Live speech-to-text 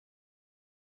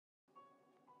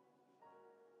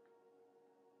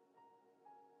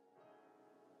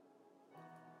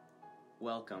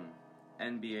Welcome,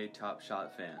 NBA Top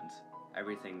Shot fans.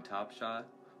 Everything Top Shot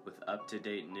with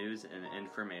up-to-date news and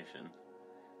information.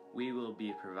 We will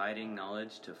be providing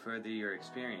knowledge to further your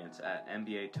experience at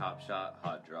NBA Top Shot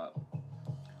Hot Drop.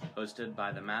 Hosted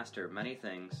by the master of many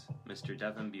things, Mr.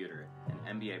 Devin Buter, an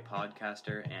NBA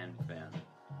podcaster and fan.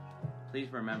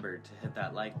 Please remember to hit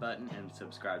that like button and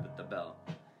subscribe with the bell.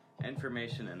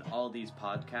 Information in all these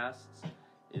podcasts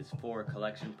is for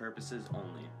collection purposes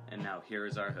only. And now here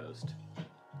is our host.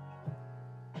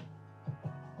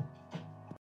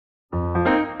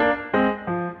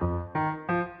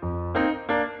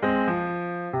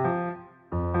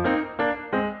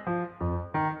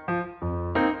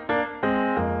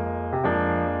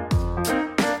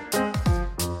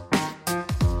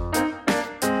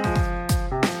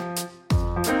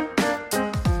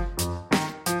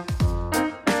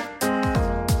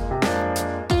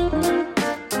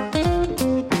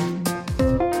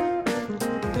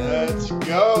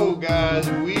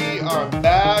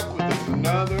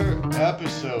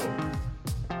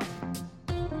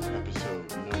 Episode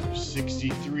number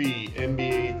 63,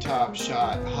 NBA Top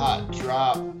Shot Hot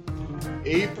Drop,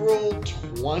 April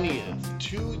 20th,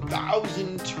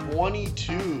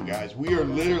 2022, guys. We are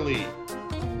literally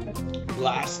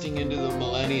blasting into the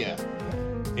millennia,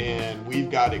 and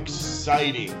we've got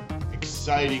exciting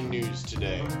news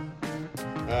today.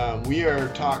 We are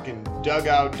talking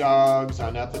Dugout Dogs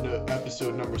on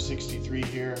episode number 63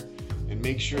 here. And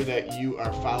make sure that you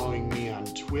are following me on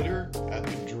Twitter at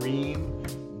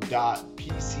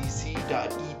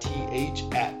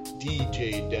thedream.pcc.eth at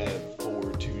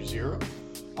djdev420.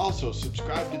 Also,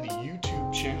 subscribe to the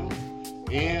YouTube channel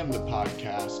and the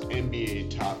podcast NBA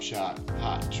Top Shot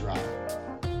Hot Drop.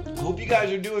 I hope you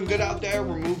guys are doing good out there.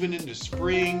 We're moving into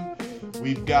spring.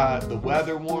 We've got the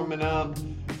weather warming up.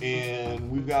 And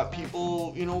we've got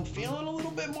people, feeling a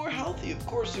little bit more healthy. Of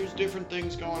course, there's different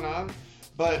things going on.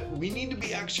 But we need to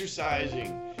be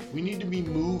exercising. We need to be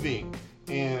moving.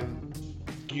 And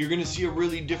you're going to see a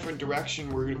really different direction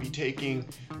we're going to be taking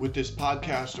with this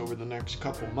podcast over the next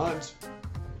couple months.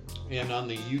 And on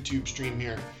the YouTube stream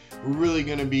here, we're really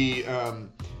going to be,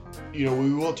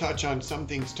 we will touch on some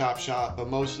things Top Shot, but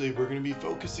mostly we're going to be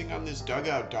focusing on this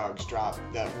Dugout Dogs drop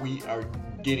that we are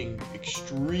getting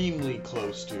extremely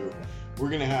close to. We're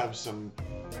going to have some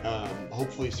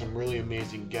hopefully some really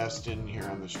amazing guests in here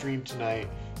on the stream tonight,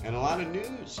 and a lot of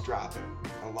news dropping,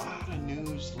 a lot of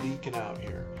news leaking out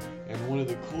here. And one of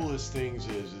the coolest things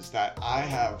is that I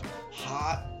have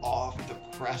hot off the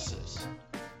presses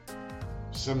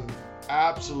some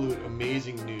absolute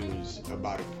amazing news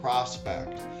about a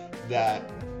prospect that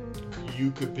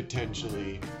you could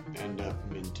potentially end up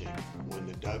minting when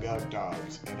the Dugout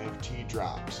Dogs NFT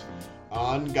drops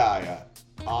on Gaia,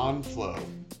 on Flow,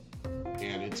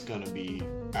 and it's going to be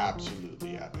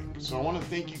absolutely epic. So I want to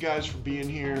thank you guys for being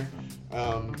here.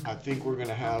 I think we're going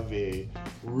to have a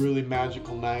really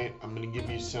magical night. I'm going to give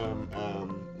you some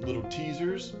little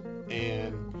teasers,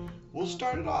 and we'll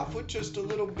start it off with just a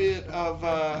little bit of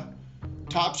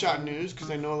Top Shot news,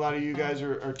 because I know a lot of you guys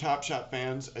are Top Shot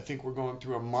fans. I think we're going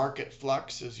through a market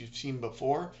flux, as you've seen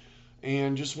before.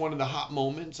 And just one of the hot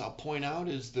moments I'll point out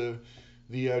is the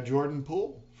Jordan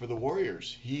Poole for the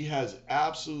Warriors. He has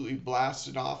absolutely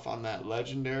blasted off on that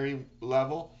legendary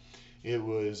level. It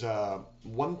was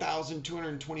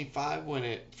 1,225 when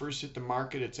it first hit the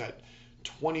market. It's at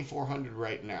 2,400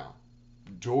 right now.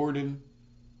 Jordan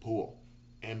Poole,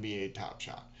 NBA Top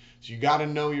Shot. So you got to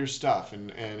know your stuff.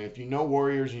 And if you know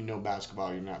Warriors, you know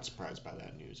basketball, you're not surprised by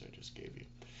that news I just gave you.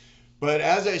 But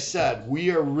as I said, we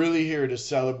are really here to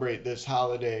celebrate this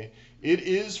holiday. It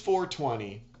is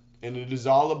 420, and it is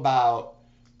all about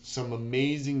some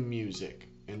amazing music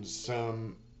and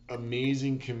some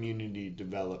amazing community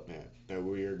development that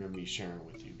we are going to be sharing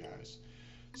with you guys.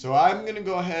 So I'm going to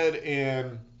go ahead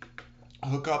and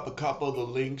hook up a couple of the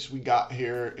links we got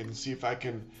here and see if I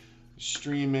can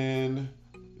stream in.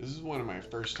 This is one of my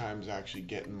first times actually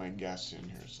getting my guests in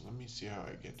here, so let me see how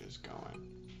I get this going.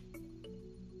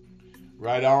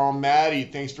 Right on, Maddie.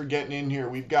 Thanks for getting in here.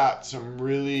 We've got some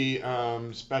really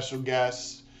special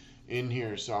guests in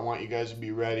here, so I want you guys to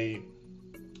be ready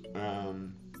to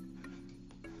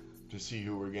see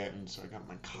who we're getting. So I got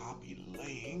my copy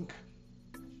link.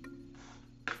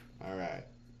 All right,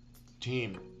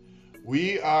 team.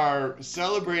 We are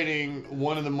celebrating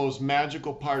one of the most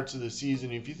magical parts of the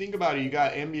season. If you think about it, you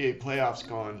got NBA playoffs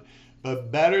going,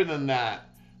 but better than that,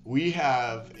 we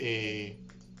have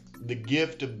the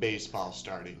gift of baseball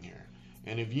starting here.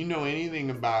 And if you know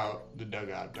anything about the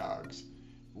Dugout Dogs,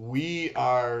 we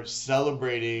are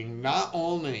celebrating not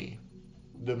only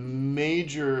the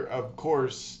major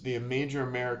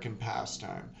American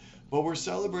pastime, But we're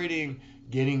celebrating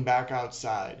getting back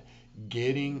outside,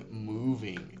 getting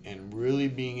moving, and really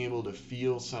being able to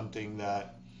feel something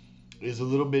that is a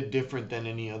little bit different than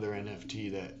any other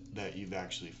NFT that you've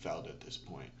actually felt at this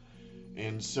point.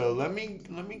 And so let me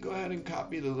go ahead and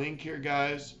copy the link here,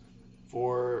 guys,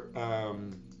 for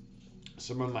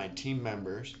some of my team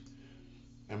members,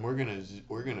 and we're gonna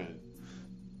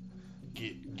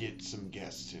get some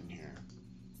guests in here.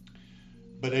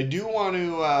 But I do want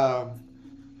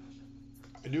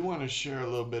to share a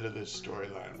little bit of this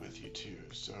storyline with you too.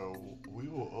 So we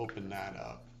will open that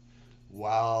up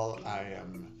while I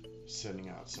am sending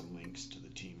out some links to the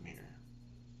team here.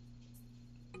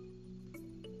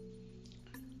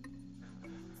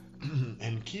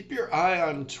 And keep your eye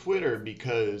on Twitter,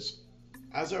 because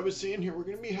as I was saying here, we're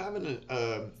going to be having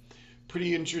a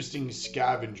pretty interesting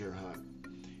scavenger hunt.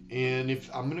 And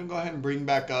if I'm going to go ahead and bring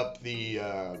back up the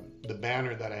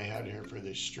banner that I had here for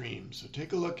this stream. So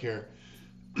take a look here.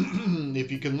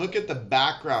 If you can look at the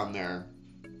background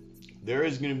there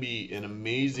is going to be an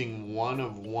amazing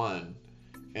one-of-one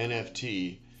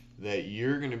NFT that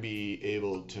you're going to be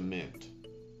able to mint.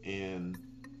 And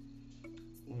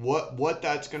what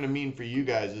that's going to mean for you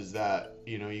guys is that,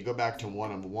 you know, you go back to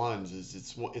one-of-ones, is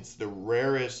it's the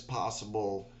rarest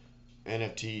possible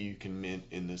NFT you can mint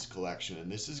in this collection.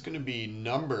 And this is going to be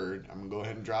numbered. I'm going to go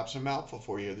ahead and drop some alpha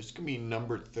for you. This is going to be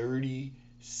number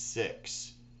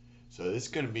 36. So this is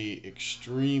going to be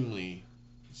extremely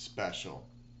special.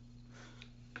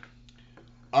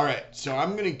 All right, so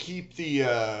I'm going to keep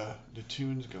the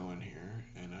tunes going here,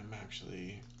 and I'm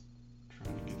actually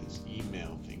trying to get this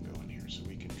email thing going here so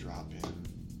we can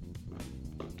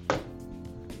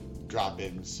drop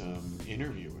in some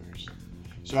interviewers.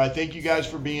 So I thank you guys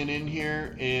for being in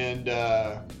here, and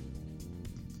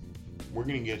we're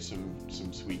going to get some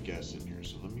sweet guests in here.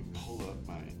 So let me pull up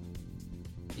my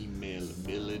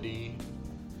emailability.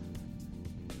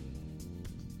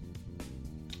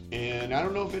 And I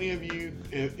don't know if any of you,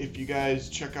 if you guys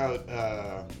check out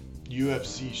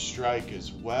UFC Strike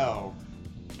as well,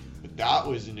 but that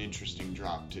was an interesting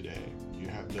drop today. You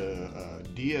have the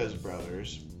Diaz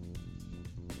brothers,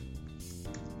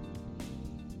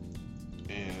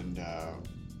 and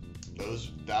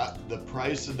the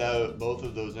price of both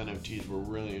of those NFTs were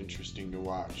really interesting to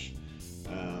watch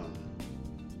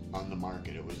on the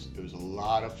market. It was a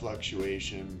lot of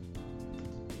fluctuation.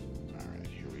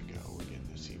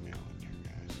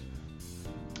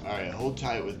 All right, hold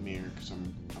tight with me here, because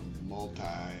I'm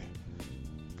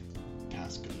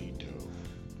multi-taskalito.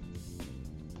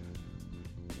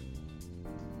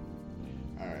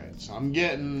 All right, so I'm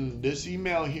getting this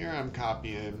email here. I'm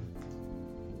copying.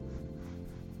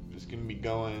 It's gonna be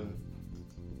going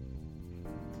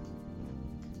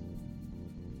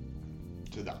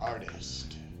to the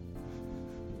artist.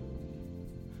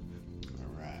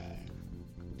 All right.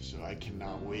 So I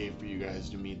cannot wait for you guys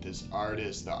to meet this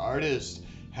artist. The artist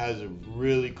has a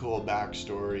really cool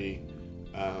backstory.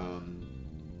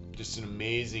 Just an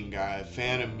amazing guy,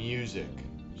 fan of music.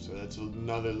 So that's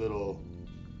another little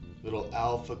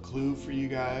alpha clue for you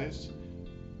guys.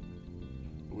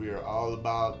 We are all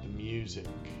about the music.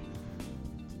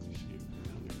 Let's see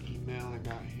another email I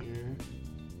got here.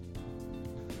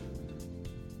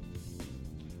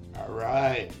 All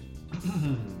right,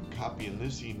 copying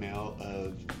this email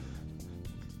of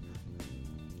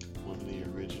one of the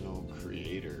original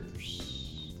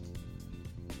creators.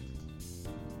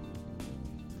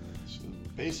 So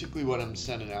basically what I'm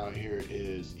sending out here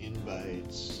is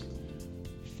invites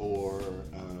for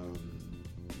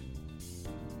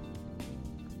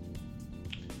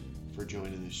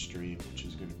joining this stream, which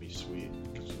is going to be sweet.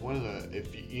 Because one of the,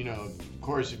 if you know, of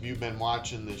course, if you've been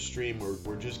watching this stream,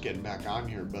 we're just getting back on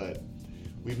here, but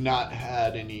we've not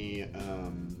had any,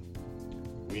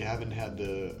 we haven't had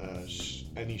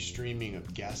any streaming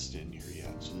of guests in here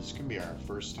yet. So this is going to be our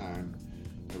first time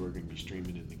that we're going to be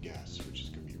streaming in the guests, which is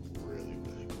going to be really,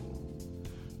 really cool.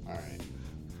 All right,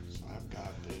 so I've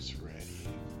got this ready.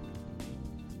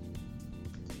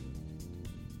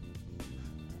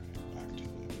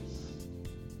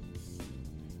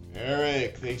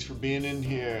 Eric, thanks for being in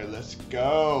here. Let's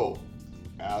go.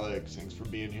 Alex, thanks for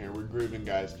being here. We're grooving,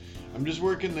 guys. I'm just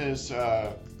working this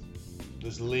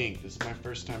this link. This is my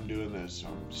first time doing this, so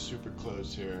I'm super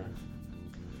close here.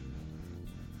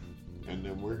 And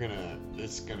then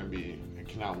it's gonna be, I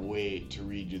cannot wait to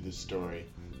read you the story.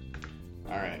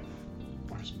 All right,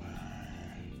 where's my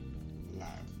live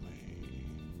link?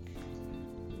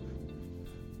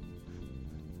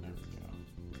 There we go.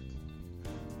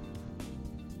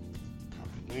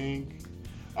 Copy link.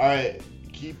 All right,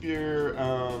 keep your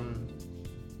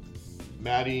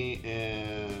Maddie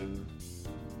and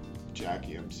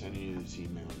Jackie, I'm sending you this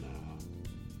email now.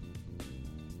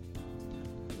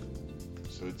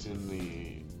 So it's in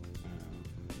the...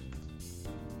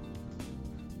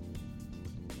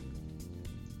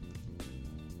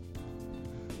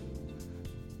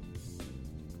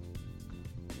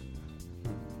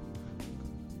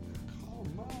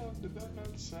 Come on, did that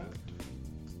not send?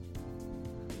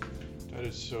 That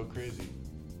is so crazy.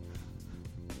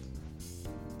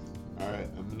 Alright,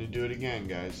 I'm going to do it again,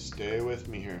 guys. Stay with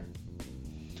me here.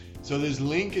 So this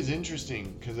link is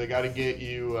interesting because I got to get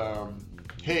you...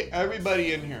 hey,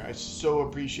 everybody in here, I so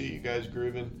appreciate you guys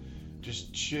grooving.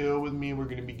 Just chill with me. We're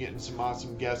going to be getting some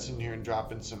awesome guests in here and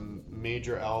dropping some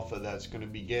major alpha that's going to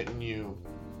be getting you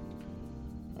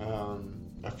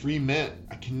a free mint.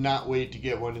 I cannot wait to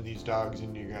get one of these dogs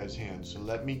into your guys' hands. So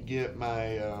let me get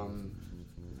my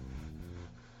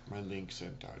my link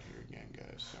sent out here again,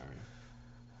 guys. Sorry.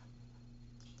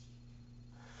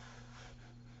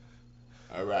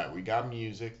 All right, we got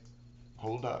music.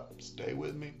 Hold up. Stay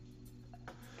with me.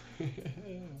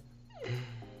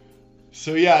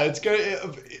 So yeah, it's gonna.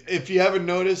 If you haven't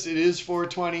noticed, it is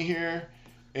 420 here,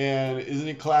 and isn't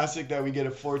it classic that we get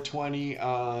a 420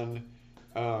 on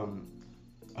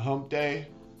Hump Day,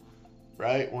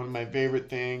 right? One of my favorite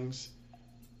things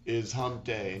is Hump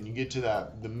Day, and you get to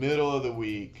the middle of the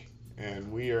week,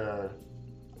 and we are.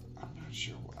 I'm not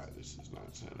sure why this is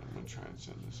not sent. I'm gonna try and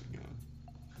send this again.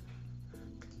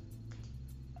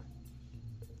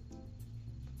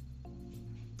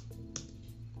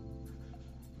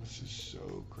 This is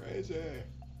so crazy.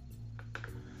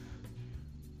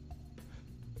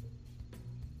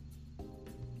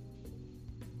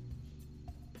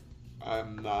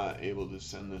 I'm not able to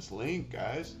send this link,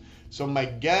 guys. So my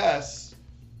guests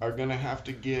are going to have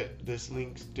to get this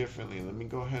link differently. Let me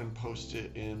go ahead and post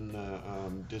it in the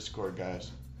Discord,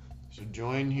 guys. So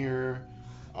join here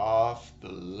off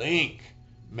the link.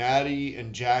 Maddie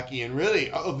and Jackie, and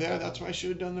really, oh, there, that's what I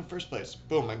should have done in the first place.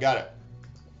 Boom, I got it.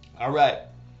 All right.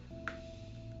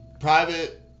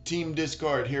 Private team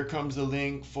Discord. Here comes the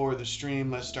link for the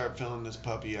stream. Let's start filling this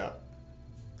puppy up.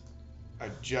 I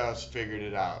just figured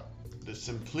it out. The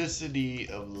simplicity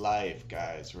of life,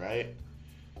 guys, right?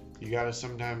 You gotta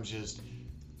sometimes just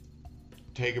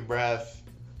take a breath.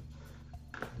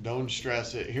 Don't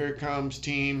stress it. Here it comes,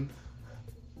 team.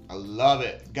 I love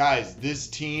it. Guys, this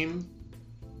team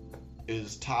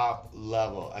is top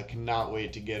level. I cannot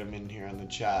wait to get them in here on the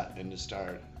chat and to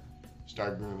start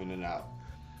grooving it out.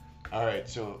 All right,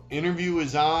 so interview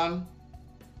is on.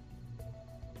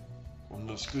 I'm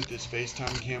gonna scoot this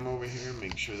FaceTime cam over here and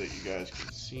make sure that you guys can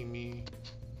see me.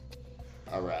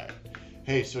 All right.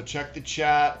 Hey, so check the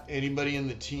chat. Anybody in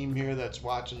the team here that's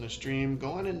watching the stream,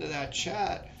 go on into that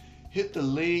chat, hit the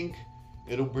link.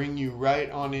 It'll bring you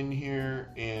right on in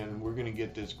here, and we're gonna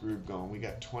get this group going. We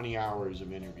got 20 hours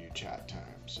of interview chat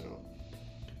time, so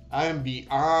I am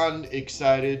beyond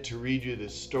excited to read you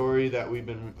this story that we've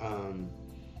been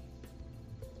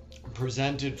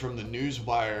presented from the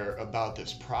Newswire about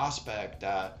this prospect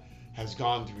that has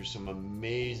gone through some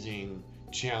amazing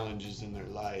challenges in their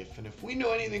life. And if we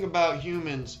know anything about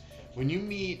humans, when you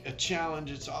meet a challenge,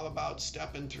 it's all about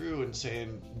stepping through and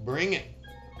saying, bring it.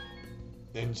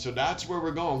 And so that's where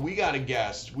we're going. We got a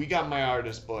guest. We got my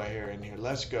artist boy here in here.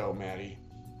 Let's go, Maddie.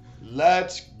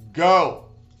 Let's go.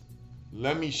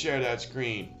 Let me share that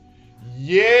screen.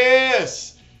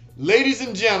 Yes! Ladies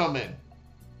and gentlemen,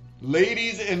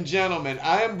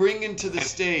 I am bringing to the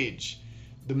stage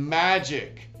the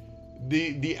magic,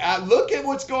 the look at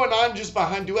what's going on just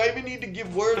behind. Do I even need to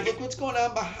give words? Look what's going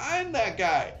on behind that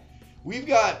guy. We've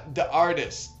got the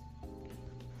artist.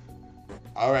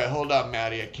 All right, hold up,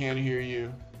 Maddie. I can't hear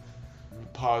you. Let me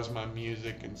pause my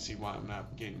music and see why I'm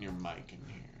not getting your mic in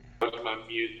here. Pause my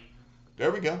music.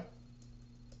 There we go.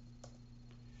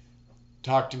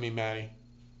 Talk to me, Maddie.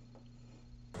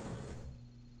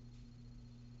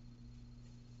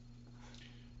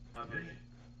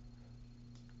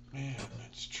 Man,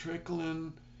 it's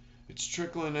trickling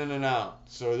in and out.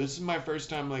 So this is my first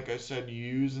time, like I said,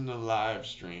 using the live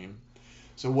stream.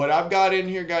 So what I've got in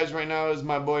here, guys, right now is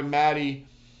my boy Maddie,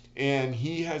 and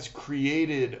he has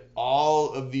created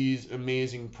all of these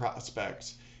amazing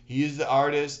prospects. He is the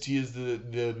artist. He is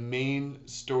the main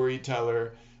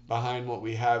storyteller behind what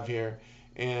we have here.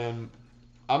 And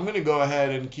I'm going to go ahead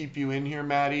and keep you in here,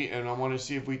 Maddie, and I want to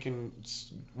see if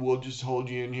we'll just hold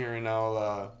you in here, and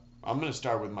I'm going to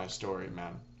start with my story,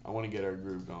 man. I want to get our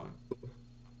groove going.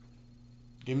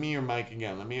 Give me your mic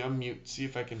again. Let me unmute. See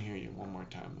if I can hear you one more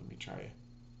time. Let me try it.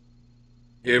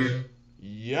 Hear me?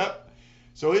 Yep.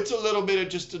 So it's a little bit of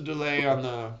just a delay on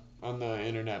on the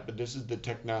internet, but this is the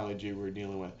technology we're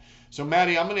dealing with. So,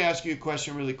 Maddie, I'm going to ask you a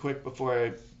question really quick before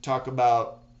I talk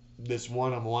about this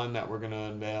one-on-one that we're going to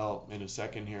unveil in a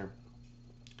second here.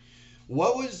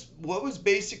 What was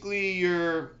basically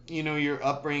your your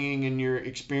upbringing and your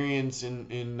experience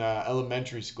in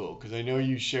elementary school? Because I know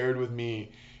you shared with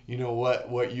me,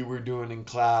 what you were doing in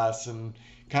class and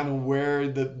kind of where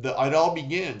the it all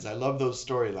begins. I love those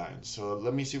storylines. So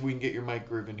let me see if we can get your mic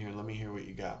grooving here. Let me hear what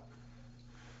you got.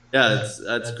 Yeah,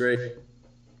 that's great.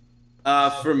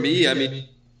 For me, I mean, it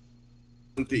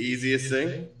wasn't the easiest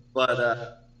thing,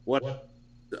 but what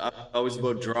I was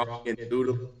about drawing and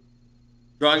doodling,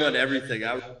 drawing on everything.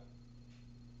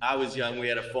 I was young. We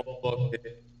had a phone book,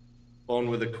 phone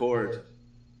with a cord.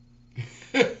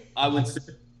 I would sit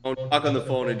on, talk on the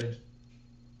phone and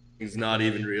things not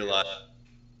even realize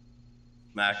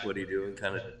Mac what he doing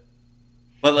kind of.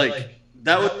 But like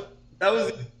that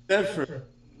was then for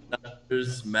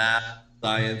there's math,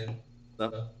 science,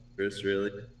 stuff first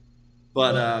really.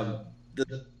 But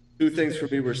the two things for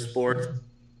me were sports,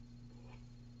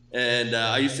 and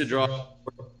I used to draw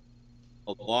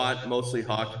a lot, mostly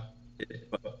hockey.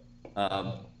 But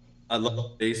I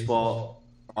love baseball.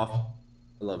 I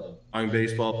love drawing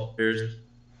baseball players,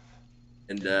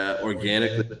 and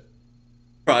organically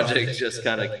project just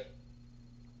kind of.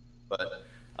 But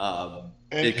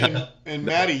And it kind and and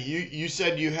Maddie, you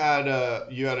said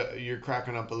you're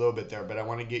cracking up a little bit there, but I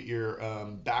want to get your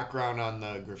background on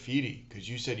the graffiti because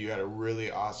you said you had a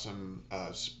really awesome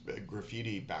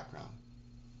graffiti background.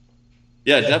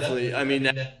 yeah, definitely. I mean,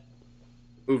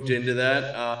 moved into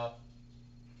that.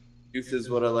 Youth is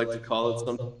what I like to call it.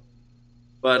 Some,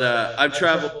 but I've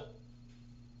traveled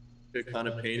to kind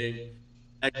of painting,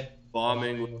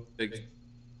 bombing with big,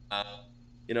 uh,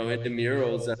 into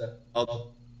murals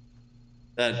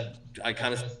that I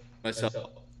kind of myself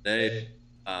today.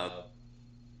 Um,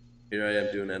 Here I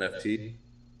am doing NFT.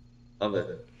 Love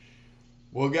it.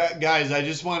 Well, guys, I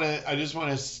just want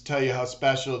to tell you how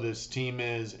special this team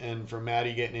is, and for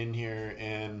Maddie getting in here,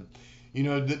 and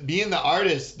being the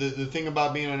artist. The thing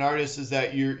about being an artist is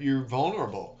that you're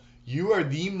vulnerable. You are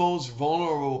the most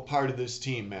vulnerable part of this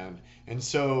team, man. And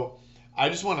so, I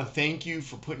just want to thank you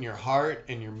for putting your heart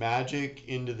and your magic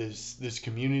into this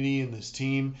community and this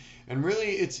team. And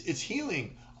really, it's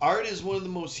healing. Art is one of the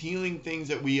most healing things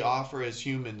that we offer as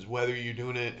humans, whether you're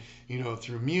doing it,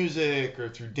 through music or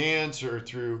through dance or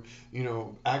through,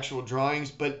 actual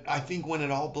drawings. But I think when it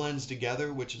all blends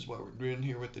together, which is what we're doing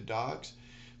here with the dogs,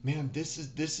 man, this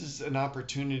is an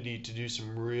opportunity to do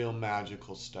some real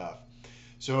magical stuff.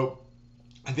 So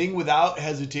I think without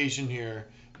hesitation here,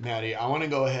 Maddie, I want to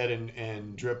go ahead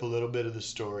and drip a little bit of the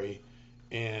story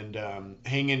and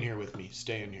hang in here with me.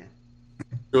 Stay in here.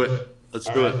 Do it. Let's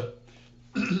All do right. it.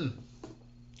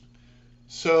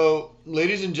 So,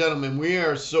 ladies and gentlemen, we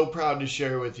are so proud to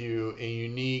share with you a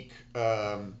unique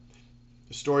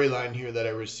storyline here that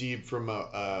I received from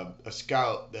a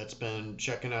scout that's been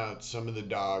checking out some of the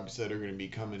dogs that are going to be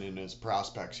coming in as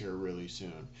prospects here really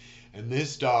soon. And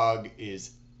this dog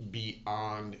is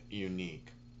beyond unique.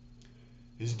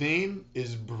 His name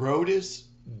is Brodus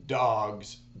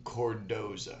Dogs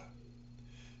Cordoza.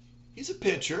 He's a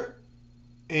pitcher,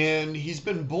 and he's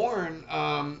been born,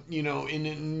 in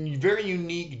a very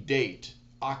unique date,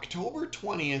 October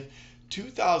 20th,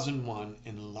 2001,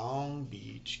 in Long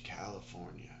Beach,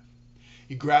 California.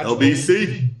 He graduated.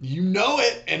 LBC. You know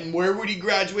it. And where would he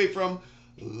graduate from?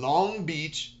 Long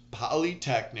Beach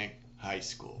Polytechnic High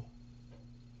School.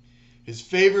 His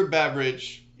favorite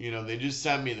beverage, they just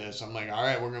sent me this. I'm like, all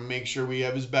right, we're going to make sure we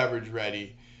have his beverage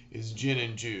ready, is gin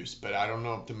and juice. But I don't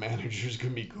know if the manager's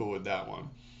going to be cool with that one.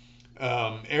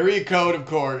 Area code, of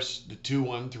course, the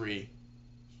 213.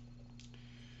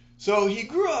 So he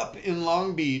grew up in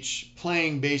Long Beach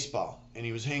playing baseball, and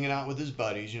he was hanging out with his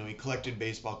buddies. He collected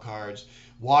baseball cards,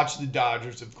 watched the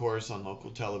Dodgers, of course, on local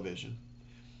television.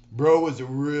 Bro was a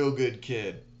real good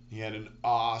kid. He had an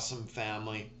awesome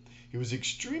family. He was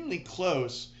extremely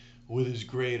close with his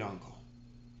great uncle.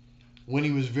 When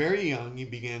he was very young, he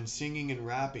began singing and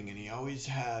rapping, and he always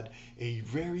had a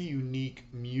very unique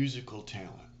musical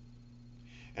talent.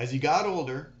 As he got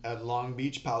older at Long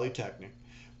Beach Polytechnic,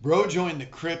 Bro joined the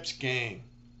Crips gang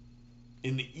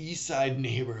in the East Side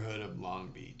neighborhood of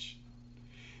Long Beach.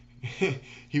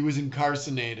 He was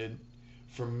incarcerated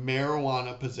for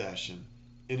marijuana possession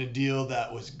in a deal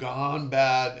that was gone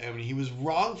bad. I mean, he was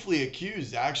wrongfully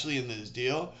accused, actually, in this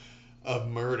deal of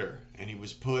murder, and he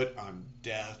was put on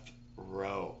death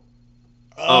row.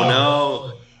 Oh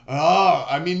no. Oh,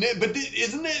 I mean, but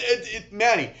isn't it,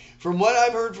 Maddie, from what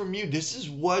I've heard from you, this is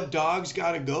what dogs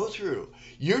got to go through.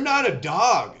 You're not a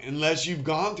dog unless you've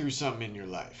gone through something in your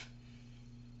life.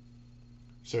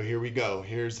 So here we go.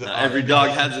 Here's the Every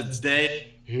dog has its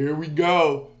day. Here we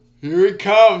go. Here it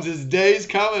comes. His day's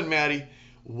coming, Maddie.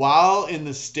 While in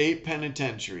the state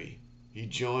penitentiary, he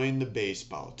joined the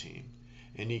baseball team,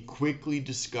 and he quickly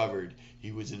discovered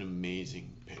he was an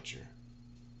amazing pitcher.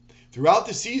 Throughout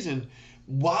the season,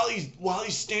 while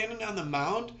he's standing on the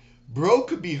mound, bro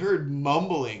could be heard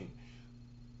mumbling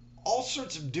all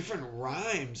sorts of different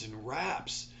rhymes and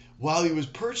raps while he was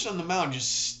perched on the mound,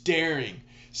 just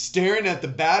staring at the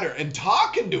batter and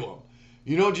talking to him.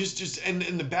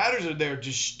 And the batters are there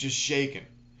just shaking.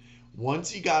 Once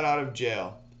he got out of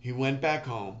jail, he went back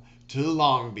home to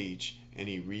Long Beach and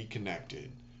he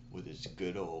reconnected with his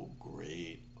good old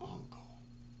great uncle.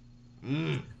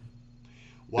 His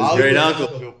great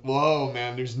uncle. Whoa,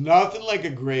 man, there's nothing like a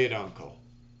great uncle.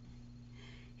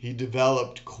 He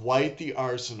developed quite the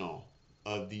arsenal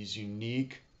of these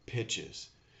unique pitches,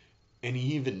 and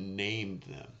he even named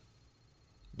them.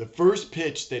 The first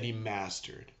pitch that he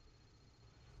mastered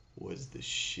was the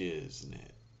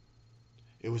shiznit.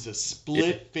 It was a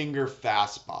split finger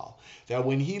fastball that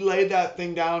when he laid that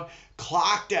thing down,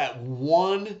 clocked at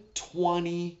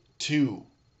 122.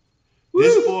 Woo!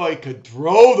 This boy could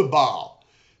throw the ball,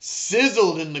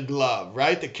 sizzled in the glove,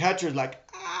 right? The catcher's like,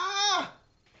 ah!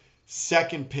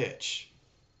 Second pitch,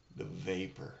 the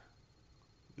vapor.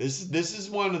 This is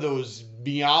one of those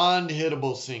beyond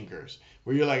hittable sinkers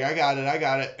where you're like, I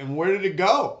got it. And where did it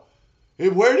go?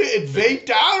 It vaped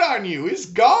out on you? It's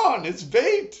gone. It's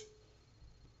vaped.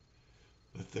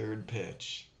 The third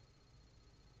pitch,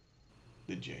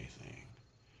 the J thing.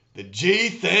 The G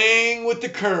thing with the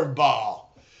curveball.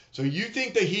 So you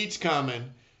think the heat's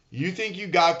coming. You think you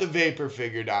got the vapor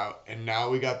figured out. And now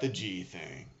we got the G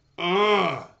thing.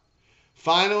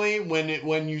 Finally,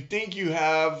 when you think you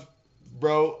have,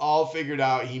 bro, all figured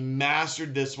out, he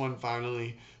mastered this one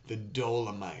finally, the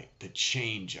Dolomite, the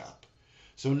changeup.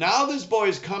 So now this boy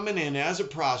is coming in as a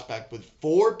prospect with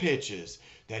 4 pitches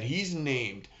that he's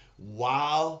named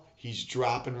while he's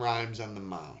dropping rhymes on the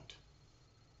mound.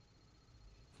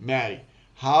 Maddie,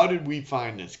 how did we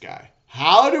find this guy?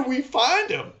 How did we find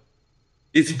him?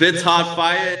 He spits hot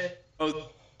fire.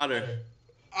 Water.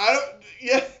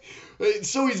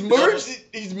 So he's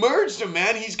merged him,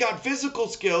 man. He's got physical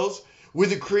skills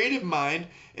with a creative mind,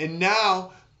 and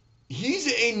now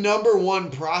he's a number 1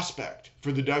 prospect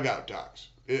for the Dugout Dogs.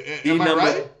 Am I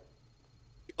right?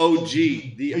 OG.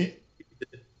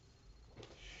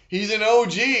 He's an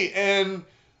OG, and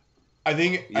I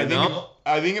think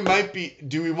it might be.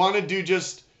 Do we want to do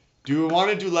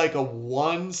like a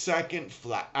 1 second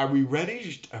flat? Are we ready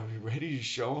to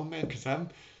show him, man? Because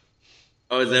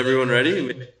is everyone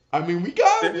ready? I mean, we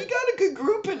got a good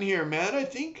group in here, man. I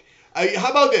think.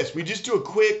 How about this? We just do a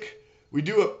quick. We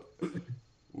do a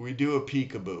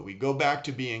peekaboo. We go back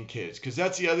to being kids, because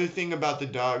that's the other thing about the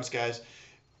dogs, guys.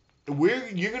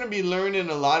 You're going to be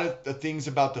learning a lot of the things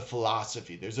about the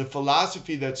philosophy. There's a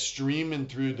philosophy that's streaming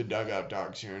through the Dugout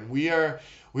Dogs here, and we are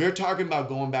talking about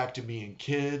going back to being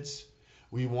kids.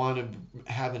 We want to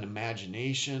have an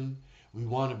imagination. We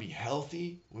want to be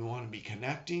healthy. We want to be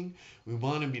connecting. We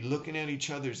want to be looking at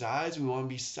each other's eyes. We want to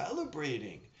be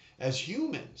celebrating as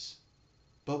humans.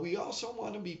 But we also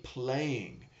want to be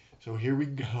playing. So here we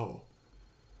go.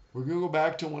 We're going to go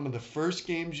back to one of the first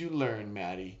games you learned,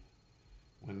 Maddie.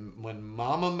 When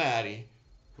Mama Maddie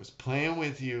was playing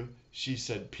with you, she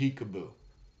said peekaboo.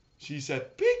 She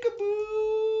said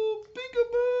peekaboo,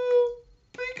 peekaboo,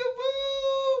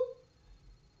 peekaboo.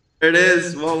 There it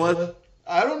is. What was?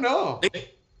 I don't know.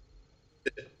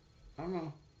 I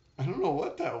don't know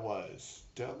what that was.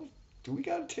 Do we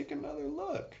got to take another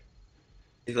look?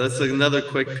 Let's take another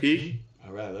quick peek.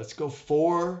 All right, let's go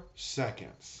 4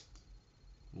 seconds.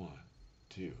 1,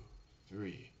 2,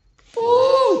 3, 4.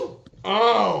 Ooh!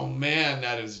 Oh man,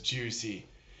 that is juicy.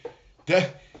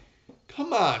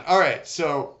 Come on. All right,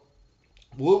 so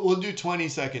we'll do 20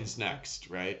 seconds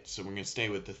next, right? So we're gonna stay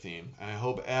with the theme. I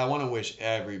want to wish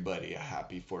everybody a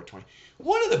happy 420.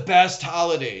 One of the best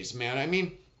holidays, man. I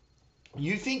mean,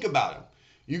 you think about them.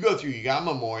 You go through. You got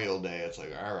Memorial Day. It's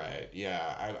like, all right,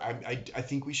 yeah. I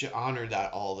think we should honor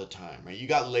that all the time, right? You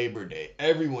got Labor Day.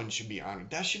 Everyone should be honored.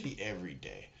 That should be every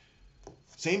day.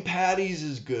 St. Patty's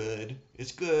is good.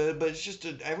 It's good, but it's just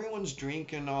everyone's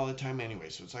drinking all the time anyway.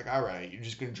 So it's like, all right, you're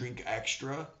just going to drink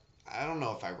extra? I don't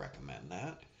know if I recommend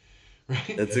that.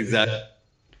 Right? That's exactly.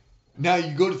 Now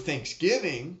you go to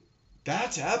Thanksgiving.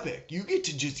 That's epic. You get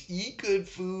to just eat good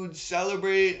food,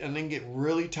 celebrate, and then get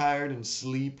really tired and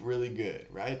sleep really good,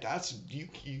 right? That's you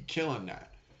killing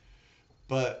that.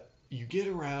 But you get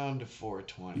around to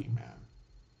 420, man.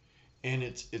 And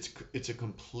it's a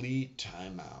complete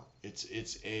timeout. It's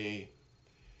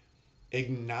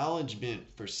acknowledgement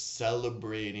for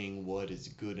celebrating what is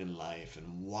good in life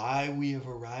and why we have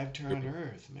arrived here on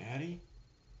Earth, Maddie.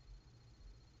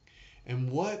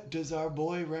 And what does our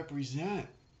boy represent?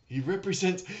 He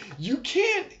represents you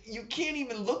can't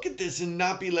even look at this and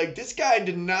not be like, this guy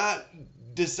did not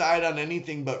decide on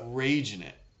anything but rage in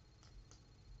it.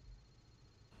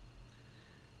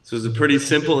 So it's a pretty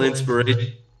simple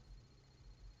inspiration.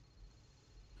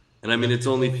 And I mean, it's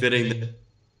only fitting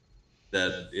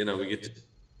that we get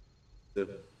to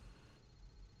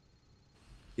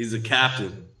he's a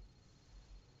captain.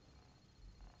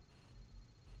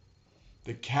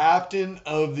 The captain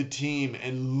of the team,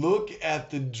 and look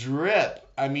at the drip.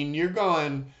 I mean,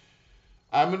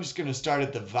 I'm just going to start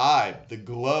at the vibe, the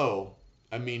glow.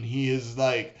 I mean, he is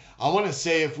like, I want to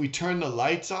say if we turn the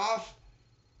lights off,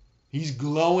 he's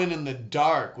glowing in the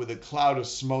dark with a cloud of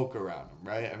smoke around him,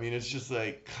 right? I mean, it's just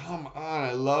like, come on,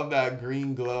 I love that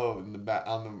green glow in the back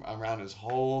around his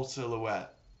whole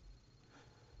silhouette.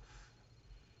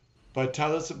 But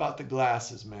tell us about the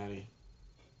glasses, Maddie.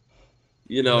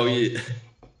 The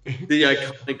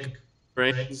iconic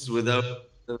frames without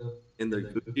in their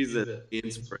Gucci's that the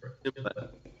inspiration,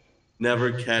 but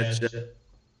never catch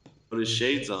put his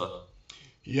shades on.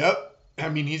 Yep. I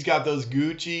mean, he's got the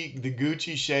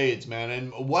Gucci shades, man.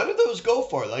 And what do those go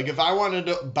for? Like, if I wanted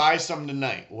to buy some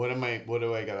tonight, what do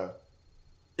I gotta?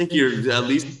 I think you're at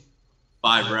least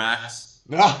 5 racks.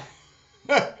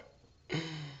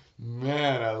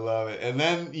 Man, I love it. And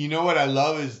then you know what I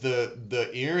love is the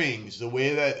earrings, the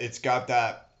way that it's got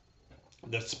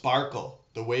the sparkle,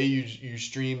 the way you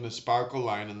stream the sparkle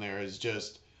line in there is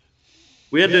just.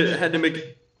 We had to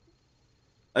make.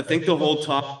 I think the whole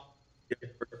top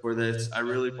for this, I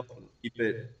really want to keep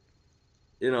it,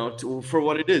 for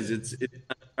what it is. It's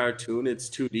not a cartoon, it's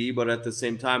 2D, but at the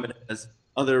same time, it has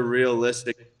other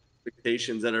realistic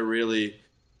expectations that are really,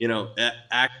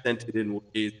 accented in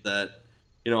ways that,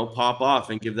 pop off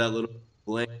and give that little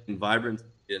bling and vibrancy.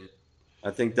 And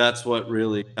I think that's what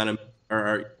really kind of makes our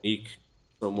art unique.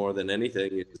 So more than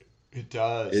anything, it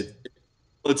does.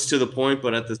 It's to the point,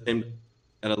 but at the same time,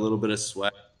 got a little bit of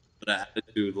sweat, but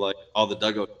attitude like all the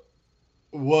dugout.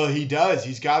 Well, he does.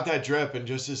 He's got that drip and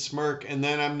just his smirk. And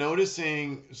then I'm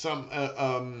noticing some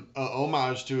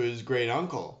homage to his great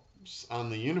uncle on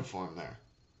the uniform there.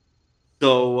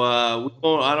 So I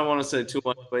don't want to say too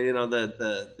much, but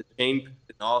the chain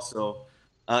and also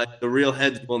the real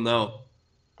heads will know.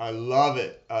 I love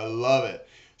it. I love it.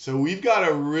 So we've got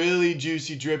a really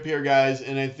juicy drip here, guys,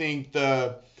 and I think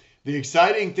the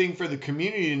exciting thing for the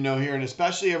community to know here, and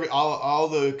especially all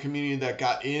the community that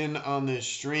got in on this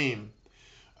stream,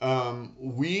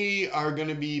 we are going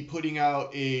to be putting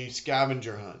out a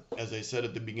scavenger hunt, as I said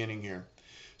at the beginning here.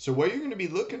 So what you're going to be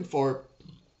looking for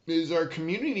is our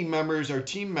community members, our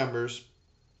team members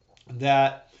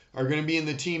that are going to be in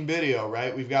the team video,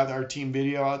 right? We've got our team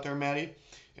video out there, Maddie.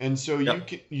 And so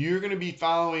you're going to be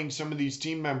following some of these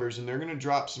team members, and they're going to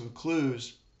drop some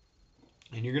clues,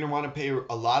 and you're going to want to pay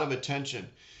a lot of attention.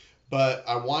 But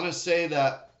I want to say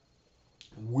that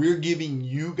we're giving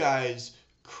you guys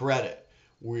credit.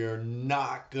 We're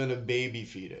not going to baby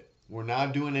feed it. We're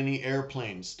not doing any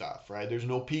airplane stuff, right? There's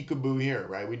no peekaboo here,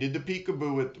 right? We did the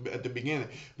peekaboo at the beginning,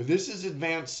 but this is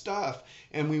advanced stuff,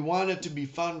 and we want it to be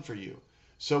fun for you.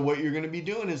 So what you're going to be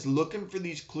doing is looking for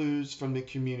these clues from the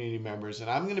community members, and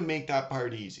I'm going to make that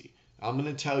part easy. I'm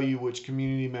going to tell you which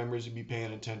community members to be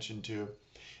paying attention to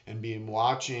and be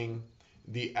watching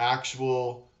the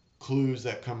actual clues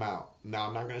that come out. Now,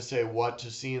 I'm not going to say what to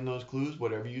see in those clues.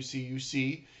 Whatever you see, you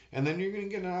see. And then you're going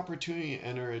to get an opportunity to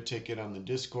enter a ticket on the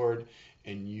Discord,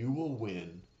 and you will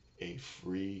win a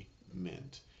free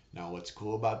mint. Now, what's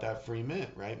cool about that free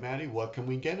mint, right, Maddie? What can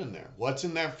we get in there? What's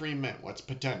in that free mint? What's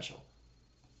potential?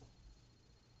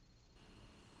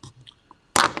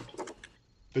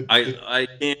 I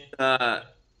can't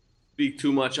speak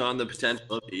too much on the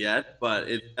potential of it yet, but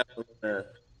it's definitely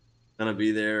gonna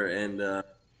be there. And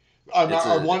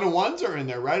our one-on-ones are in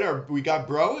there, right? We got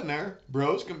Bro in there.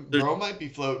 Bro might be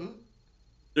floating.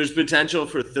 There's potential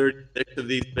for 36 of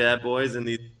these bad boys, and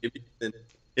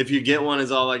if you get one,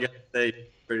 is all I gotta say.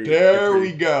 There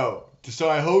we go.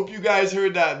 So I hope you guys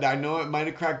heard that. I know it might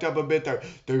have cracked up a bit there.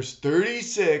 There's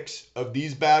 36 of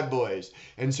these bad boys.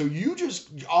 And so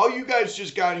all you guys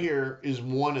just got here is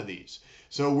one of these.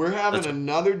 So we're having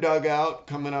another dugout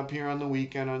coming up here on the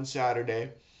weekend on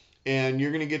Saturday. And you're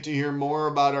going to get to hear more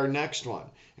about our next one.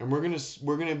 And we're going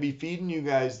to be feeding you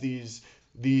guys these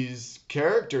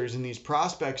characters and these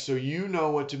prospects so you know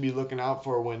what to be looking out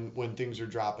for when things are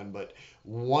dropping. But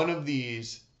one of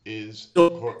these is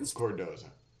Cordoza.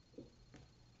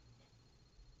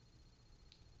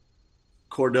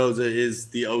 Cordoza is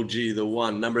the OG, the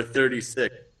one, number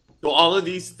 36. So all of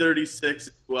these 36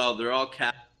 as well, they're all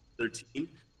capped 13.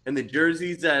 And the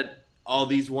jerseys that all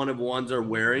these one of ones are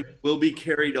wearing will be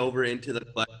carried over into the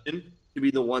collection to be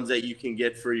the ones that you can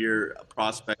get for your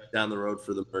prospects down the road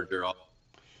for the merger.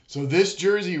 So this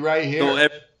jersey right here. So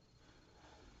it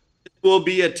will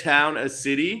be a town, a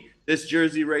city. This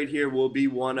jersey right here will be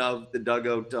one of the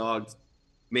Dugout Dogs'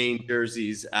 main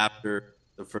jerseys after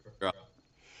the first drop.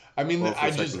 I mean,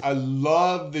 I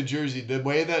love the jersey, the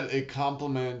way that it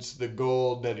complements the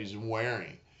gold that he's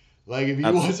wearing. Like if he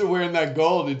wasn't wearing that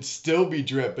gold, it'd still be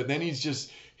drip. But then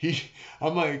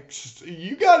I'm like,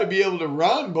 you got to be able to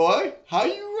run, boy. How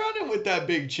you running with that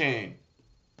big chain?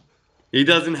 He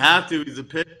doesn't have to. He's a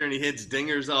pitcher and he hits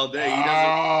dingers all day.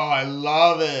 I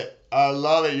love it. I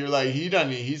love it. You're like, he's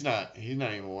not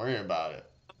even worrying about it.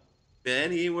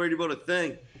 Man, he ain't worried about a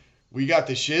thing. We got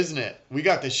the shiznit. We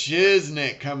got the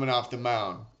shiznit coming off the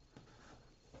mound.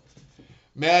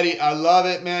 Maddie, I love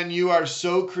it, man. You are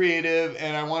so creative,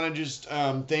 and I want to just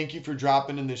thank you for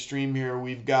dropping in the stream here.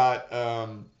 We've got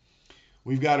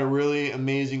a really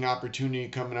amazing opportunity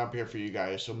coming up here for you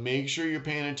guys. So make sure you're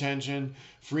paying attention.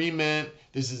 Free mint.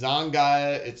 This is on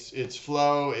Gaia. It's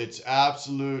flow. It's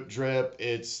absolute drip.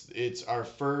 It's our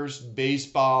first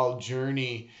baseball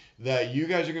journey that you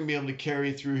guys are going to be able to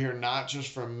carry through here, not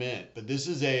just from mint, but this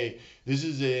is a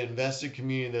invested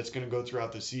community that's going to go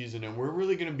throughout the season, and we're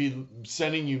really going to be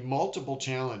sending you multiple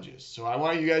challenges. So I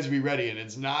want you guys to be ready, and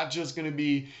it's not just going to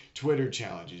be Twitter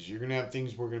challenges. You're going to have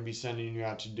things we're going to be sending you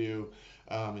out to do.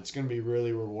 It's going to be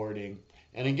really rewarding.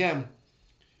 And again,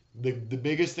 the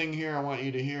biggest thing here I want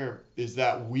you to hear is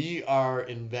that we are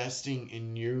investing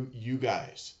in you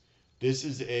guys. This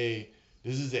is a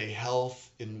health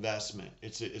investment.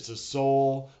 It's a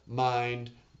soul, mind,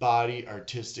 body,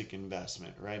 artistic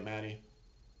investment, right, Maddie?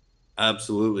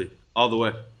 Absolutely, all the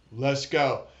way. Let's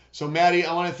go. So, Maddie,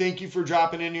 I want to thank you for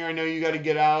dropping in here. I know you got to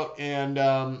get out, and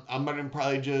I'm going to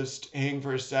probably just hang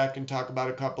for a sec and talk about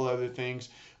a couple other things.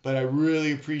 But I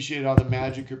really appreciate all the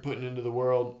magic you're putting into the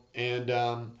world,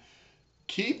 and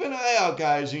keep an eye out,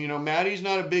 guys. You know, Maddie's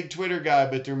not a big Twitter guy,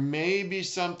 but there may be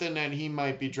something that he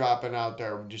might be dropping out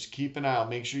there. Just keep an eye out.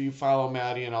 Make sure you follow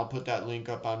Maddie, and I'll put that link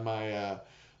up on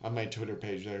my Twitter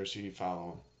page there so you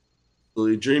follow him.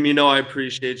 Absolutely. Dream, you know I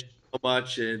appreciate you so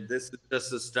much, and this is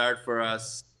just a start for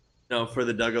us, you know, for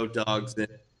the Dugout Dogs. And,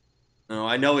 you know,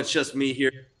 I know it's just me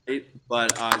here, right?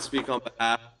 But I speak on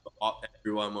behalf of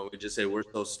everyone when we just say we're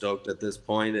so stoked at this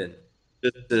point, and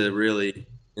just to really,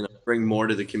 you know, bring more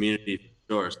to the community.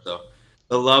 Sure. So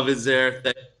the love is there.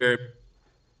 Thank you very much.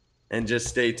 And just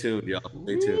stay tuned, y'all.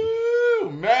 Stay tuned. Woo!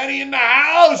 Maddie in the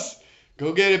house.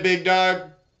 Go get it, big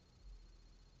dog.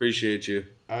 Appreciate you.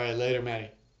 All right, later, Maddie.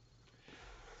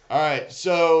 All right,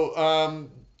 so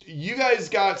you guys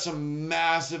got some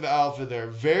massive alpha there.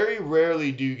 Very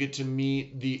rarely do you get to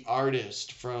meet the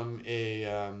artist from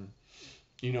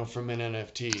from an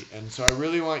NFT. And so I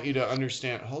really want you to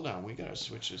understand. Hold on, we gotta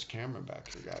switch this camera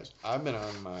back here, guys. I've been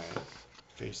on my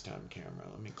FaceTime camera.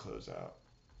 Let me close out.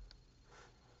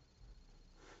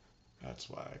 That's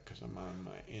why, because I'm on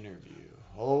my interview.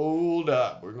 Hold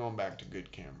up. We're going back to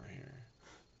good camera here.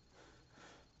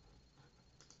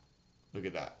 Look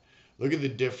at that. Look at the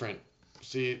different.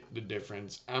 See the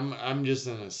difference. I'm just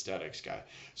an aesthetics guy.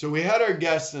 So we had our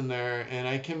guests in there, and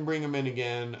I can bring them in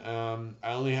again.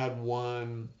 I only had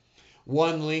one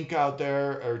link out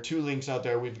there, or two links out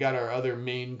there. We've got our other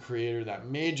main creator that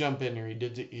may jump in here.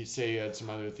 He say he had some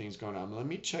other things going on. Let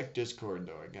me check Discord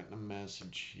though. I got the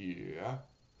message here.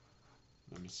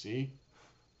 Let me see.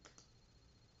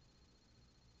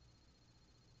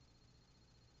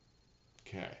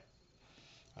 Okay.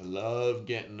 I love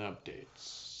getting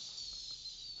updates.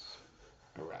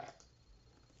 All right.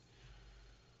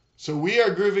 So we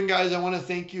are grooving, guys. I want to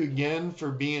thank you again for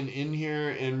being in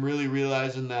here and really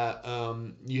realizing that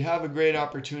you have a great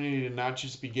opportunity to not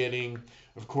just be getting,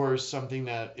 of course, something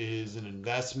that is an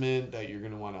investment that you're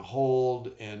going to want to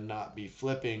hold and not be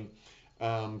flipping,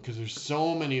 because there's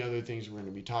so many other things we're going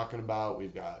to be talking about.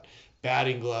 We've got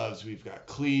batting gloves, we've got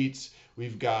cleats,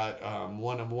 we've got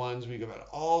one-of-ones, we've got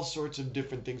all sorts of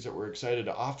different things that we're excited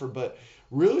to offer. But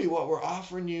really what we're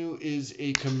offering you is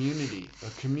a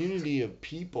community of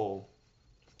people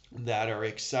that are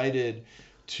excited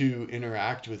to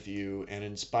interact with you and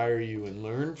inspire you and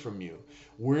learn from you.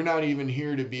 We're not even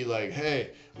here to be like,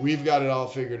 hey, we've got it all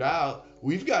figured out.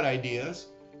 We've got ideas.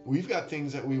 We've got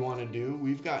things that we want to do.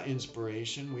 We've got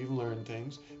inspiration. We've learned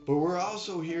things. But we're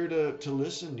also here to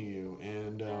listen to you.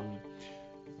 And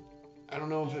I don't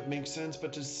know if it makes sense,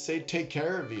 but to say take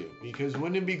care of you. Because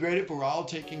wouldn't it be great if we're all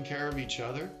taking care of each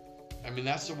other? I mean,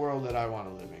 that's the world that I want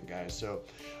to live in, guys. So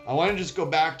I want to just go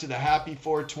back to the happy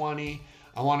 420.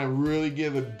 I want to really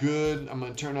give I'm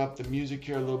going to turn up the music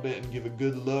here a little bit and give a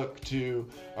good look to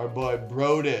our boy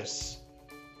Brodus.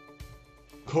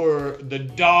 The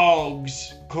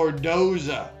dogs,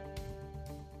 Cordoza.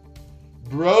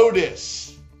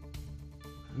 Brodus.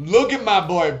 Look at my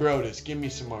boy Brodus. Give me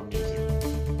some more music.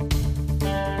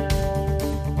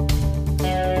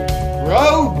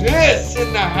 Brodus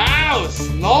in the house.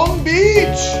 Long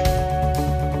Beach.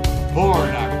 Born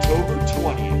October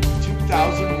 20th,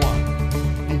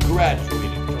 2001. He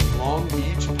graduated from Long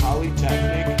Beach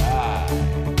Polytechnic High.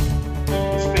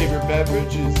 His favorite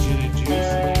beverage is gin and juice,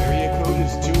 and the area code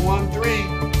is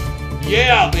 213.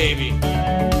 Yeah, baby.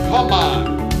 Come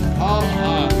on.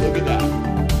 Look at that.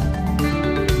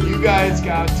 You guys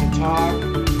got to talk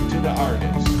to the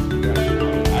artists.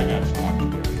 I got to talk to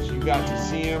the artists. You got to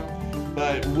see them.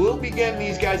 But we'll be getting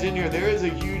these guys in here. There is a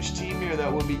huge team here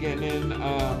that will be getting in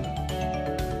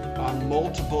on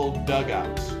multiple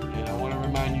dugouts. And I want to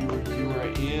remind you, you are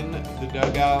in the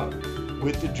dugout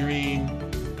with the Dream.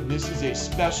 And this is a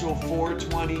special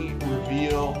 420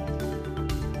 reveal.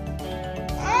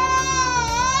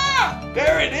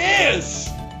 There it is!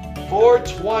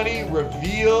 420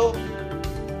 reveal.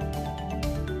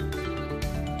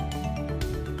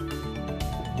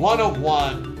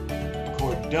 101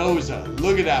 Cordoza.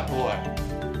 Look at that boy.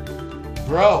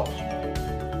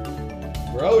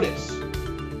 Brodus.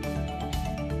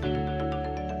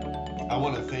 I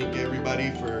want to thank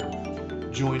everybody for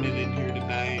joining in here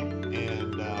tonight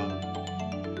and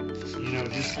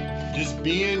just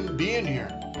being here.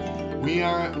 We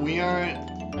aren't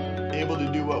able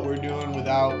to do what we're doing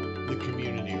without the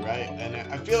community, right? And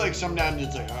I feel like sometimes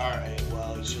it's like, all right,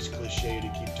 well, it's just cliche to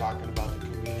keep talking about the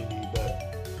community, but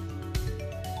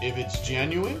if it's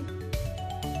genuine,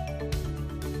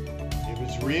 if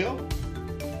it's real,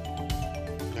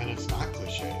 then it's not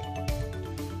cliche.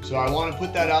 So I want to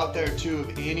put that out there too.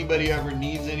 If anybody ever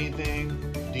needs anything,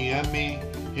 DM me,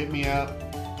 hit me up.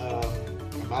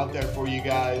 I'm out there for you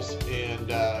guys. And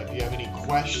if you have any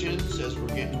questions as we're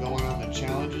getting going on the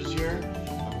challenges here,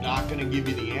 I'm not going to give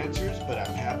you the answers, but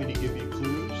I'm happy to give you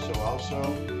clues. So also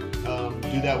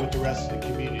do that with the rest of the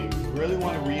community. We really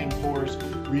want to reinforce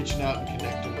reaching out and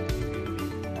connecting with the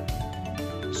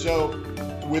community. So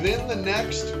within the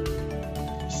next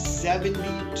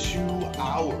 72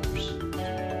 hours,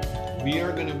 we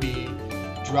are going to be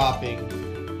dropping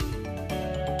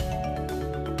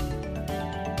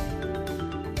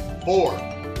 4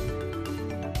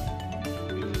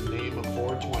 in the name of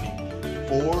 420,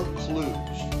 4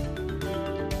 clues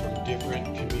from different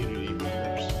community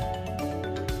members.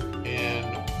 And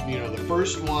the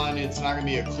first one, it's not going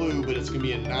to be a clue, but it's going to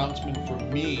be an announcement from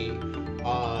me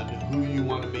on who you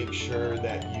want to make sure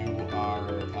that you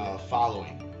are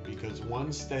following, because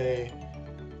once they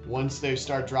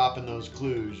start dropping those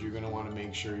clues, you're going to want to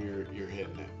make sure you're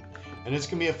hitting it. And it's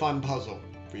going to be a fun puzzle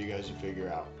for you guys to figure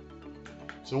out.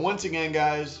 So once again,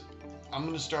 guys, I'm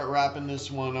going to start wrapping this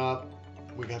one up.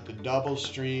 We got the double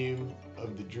stream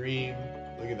of the Dream.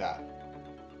 Look at that.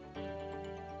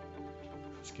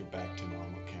 Let's get back to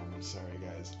normal camera. Sorry,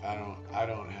 guys. I'm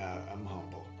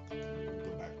humble.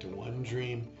 Go back to one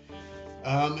Dream.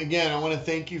 Again, I want to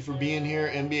thank you for being here.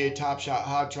 NBA Top Shot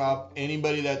Hot Drop.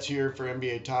 Anybody that's here for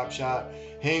NBA Top Shot,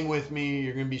 hang with me.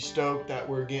 You're going to be stoked that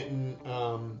we're getting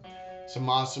some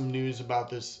awesome news about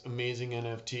this amazing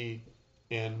NFT.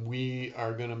 And we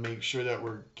are going to make sure that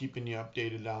we're keeping you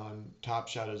updated on Top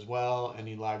Shot as well.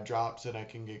 Any live drops that I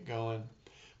can get going.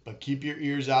 But keep your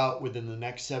ears out within the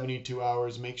next 72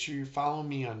 hours. Make sure you follow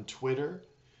me on Twitter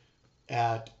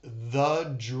at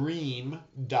thedream.pcc.eth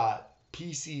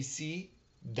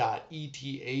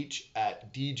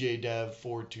at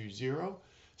djdev420.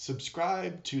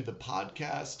 Subscribe to the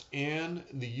podcast and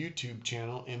the YouTube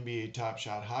channel NBA Top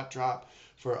Shot Hot Drop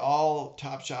for all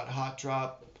Top Shot Hot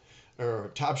Drop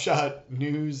or Top Shot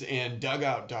news and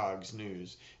Dugout Dogs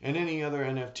news. And any other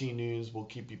NFT news, we'll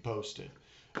keep you posted.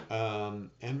 And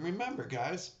remember,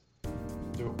 guys,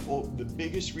 the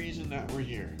biggest reason that we're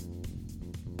here.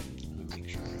 Let me make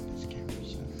sure I got this camera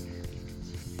set up here.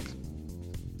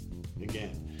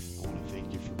 Again, I want to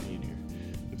thank you for being here.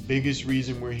 The biggest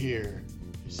reason we're here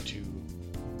is to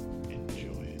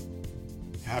enjoy it.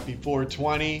 Happy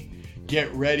 420.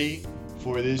 Get ready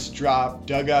for this drop.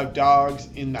 Dugout Dogs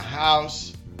in the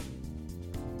house.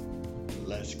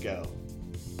 Let's go.